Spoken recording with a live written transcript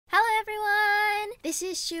This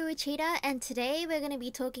is Uchida, and today we're going to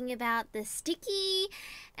be talking about the sticky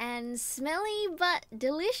and smelly but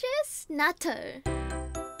delicious natto.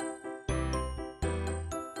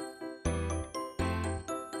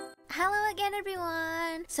 Hello again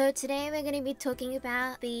everyone! So today we're going to be talking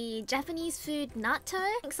about the Japanese food natto.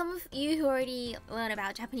 Some of you who already learn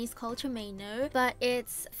about Japanese culture may know, but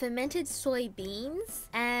it's fermented soybeans,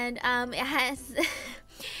 and it has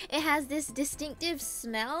it has this distinctive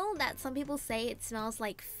smell that some people say it smells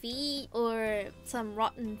like feet or some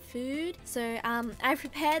rotten food. So I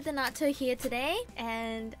prepared the natto here today,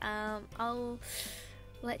 and I'll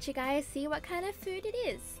let you guys see what kind of food it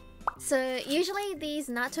is. So usually these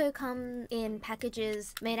natto come in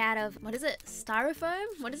packages made out of, what is it, styrofoam?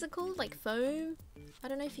 What is it called? Like foam? I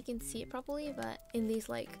don't know if you can see it properly, but in these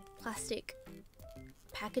like plastic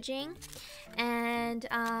packaging. And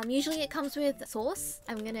usually it comes with sauce.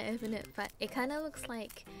 I'm gonna open it, but it kind of looks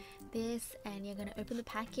like this, and you're gonna open the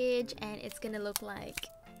package and it's gonna look like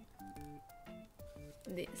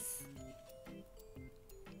this.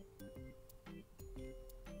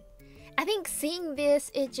 I think seeing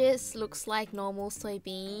this, it just looks like normal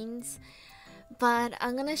soybeans, but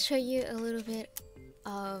I'm gonna show you a little bit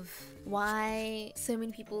of why so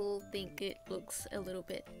many people think it looks a little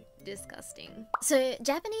bit disgusting. So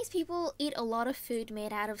Japanese people eat a lot of food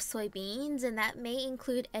made out of soybeans, and that may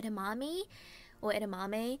include edamame or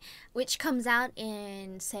edamame, which comes out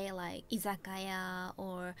in, say, like izakaya,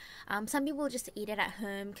 or some people just eat it at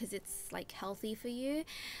home because it's like healthy for you.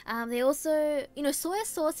 They also, you know, soy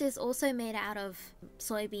sauce is also made out of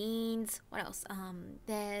soybeans. What else?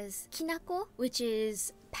 There's kinako, which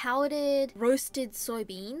is powdered roasted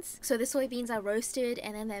soybeans. So the soybeans are roasted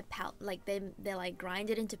and then they're like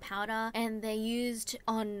grinded into powder, and they're used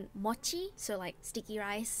on mochi, so like sticky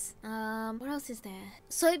rice. What else is there?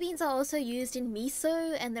 Soybeans are also used in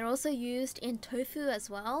miso, and they're also used in tofu as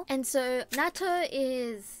well. And so natto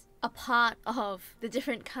is a part of the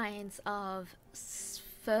different kinds of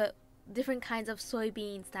soybeans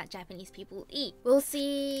that Japanese people eat. We'll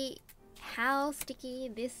see how sticky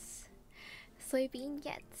this soybean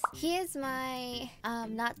gets. Here's my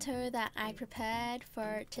natto that I prepared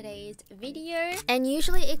for today's video, and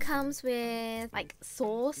usually it comes with like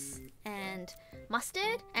sauce and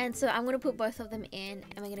mustard, and so I'm gonna put both of them in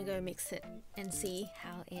and we're gonna go mix it and see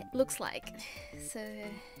how it looks like. So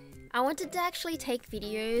I wanted to actually take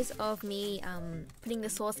videos of me putting the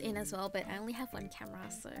sauce in as well, but I only have one camera,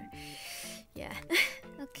 so yeah.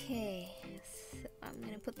 Okay, so I'm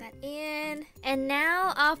gonna put that in, and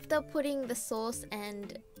now after putting the sauce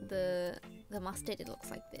and the mustard, it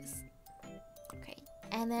looks like this. Okay,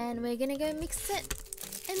 and then we're gonna go mix it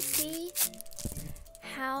and see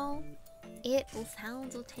how it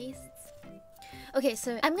sounds or tastes. Okay,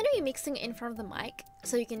 so I'm gonna be mixing it in front of the mic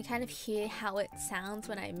so you can kind of hear how it sounds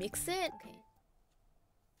when I mix it. Okay.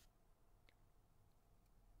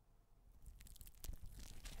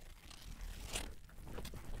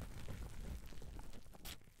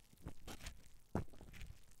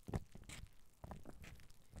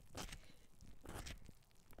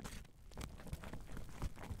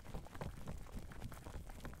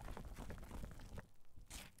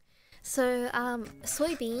 So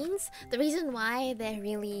soybeans, the reason why they're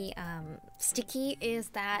really sticky is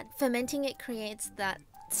that fermenting it creates that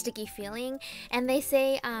sticky feeling, and they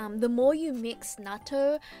say the more you mix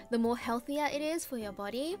natto, the more healthier it is for your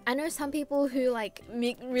body. I know some people who like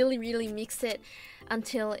really mix it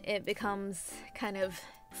until it becomes kind of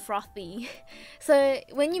frothy. So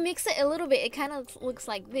when you mix it a little bit, it kind of looks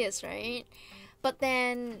like this, right? But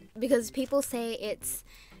then because people say it's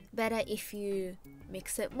better if you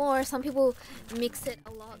mix it more, some people mix it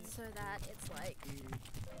a lot so that it's like,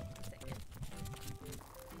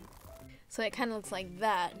 so it kind of looks like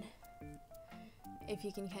that, if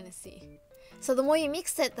you can kind of see. So the more you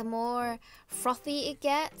mix it, the more frothy it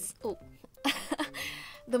gets. Oh,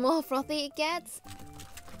 the more frothy it gets.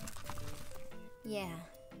 Yeah.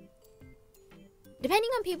 Depending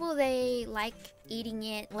on people, they like eating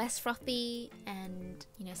it less frothy, and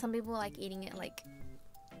you know, some people like eating it like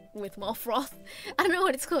with more froth. I don't know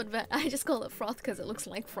what it's called, but I just call it froth because it looks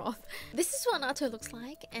like froth. This is what natto looks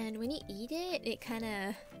like, and when you eat it, it kind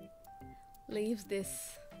of leaves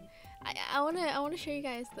this. I wanna show you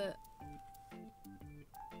guys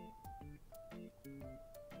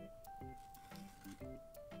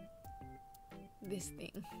this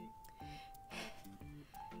thing.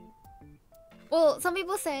 Well, some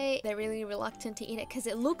people say they're really reluctant to eat it because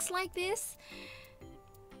it looks like this,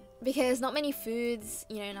 because not many foods,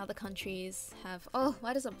 you know, in other countries have, oh,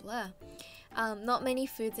 why does it blur? Not many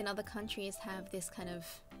foods in other countries have this kind of,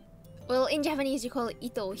 well, in Japanese you call it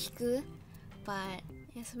ito o hiku, but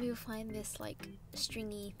yeah, some people find this like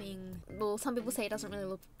stringy thing, well, some people say it doesn't really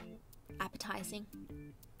look appetizing,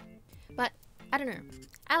 but I don't know.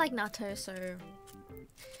 I like natto, so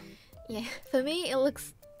yeah, for me it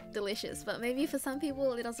looks delicious, but maybe for some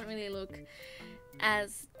people it doesn't really look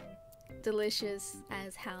as delicious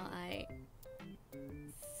as how I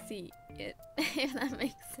see it, if that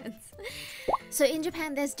makes sense. So in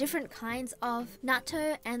Japan there's different kinds of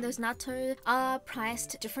natto, and those natto are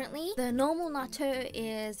priced differently. The normal natto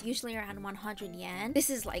is usually around 100 yen. This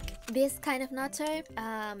is like this kind of natto.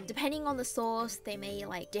 Depending on the sauce, they may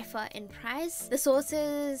like differ in price. The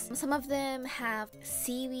sauces, some of them have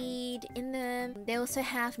seaweed in them. They also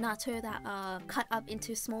have natto that are cut up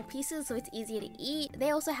into small pieces, so it's easier to eat.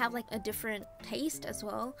 They also have like a different taste as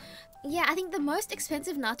well. Yeah, I think the most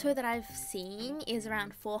expensive natto that I've seen is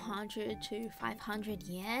around 400 to 500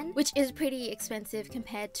 yen, which is pretty expensive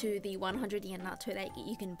compared to the 100 yen natto that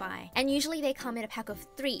you can buy. And usually they come in a pack of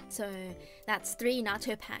 3, so that's 3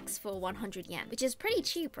 natto packs for 100 yen, which is pretty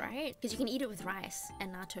cheap, right? Because you can eat it with rice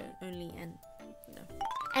and natto only, and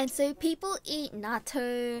And so people eat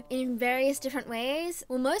natto in various different ways.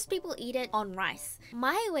 Well, most people eat it on rice.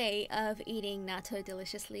 My way of eating natto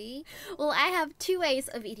deliciously, well, I have 2 ways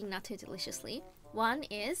of eating natto deliciously. One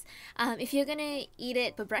is, if you're gonna eat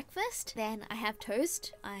it for breakfast, then I have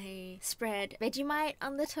toast. I spread Vegemite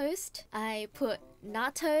on the toast. I put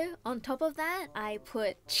natto on top of that. I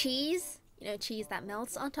put cheese, you know, cheese that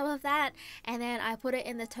melts on top of that, and then I put it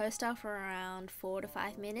in the toaster for around 4 to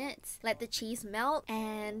 5 minutes. Let the cheese melt,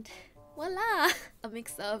 and voila! A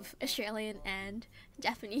mix of Australian and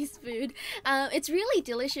Japanese food. It's really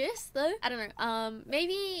delicious though. I don't know,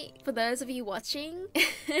 maybe for those of you watching,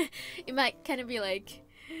 it might kind of be like,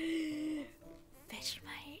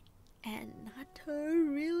 Vegemite and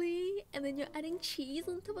natto, really? And then you're adding cheese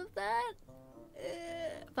on top of that?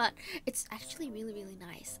 But it's actually really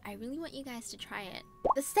nice. I really want you guys to try it.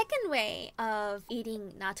 The second way of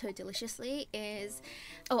eating natto deliciously is,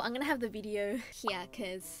 oh, I'm gonna have the video here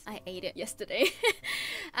because I ate it yesterday.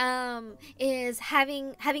 Is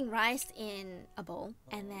having rice in a bowl,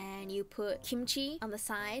 and then you put kimchi on the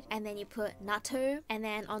side, and then you put natto, and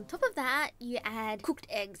then on top of that you add cooked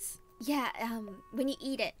eggs. Yeah, when you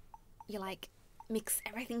eat it, you like mix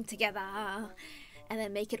everything together and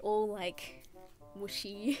then make it all like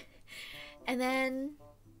mushy, and then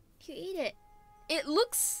you eat it. It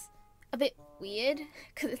looks a bit weird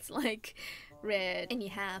because it's like red, and you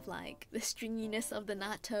have like the stringiness of the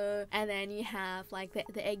natto, and then you have like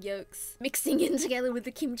the egg yolks mixing in together with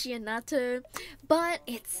the kimchi and natto, but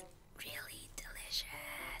it's really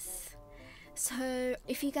delicious. So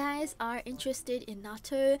if you guys are interested in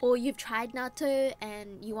natto, or you've tried natto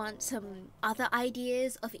and you want some other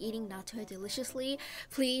ideas of eating natto deliciously,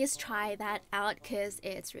 please try that out because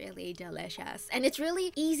it's really delicious and it's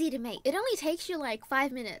really easy to make. It only takes you like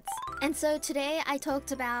 5 minutes. And so today I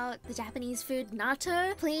talked about the Japanese food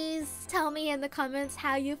natto. Please tell me in the comments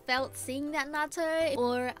how you felt seeing that natto,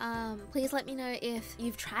 or please let me know if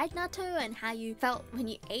you've tried natto and how you felt when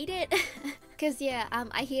you ate it. Because yeah,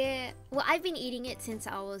 I've been eating it since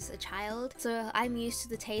I was a child, so I'm used to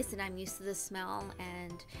the taste and I'm used to the smell,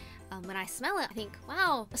 and when I smell it I think,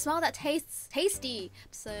 wow, a smell that tastes tasty.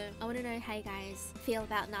 So I want to know how you guys feel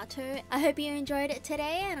about natto. I hope you enjoyed it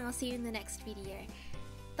today, and I'll see you in the next video.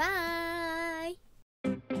 Bye!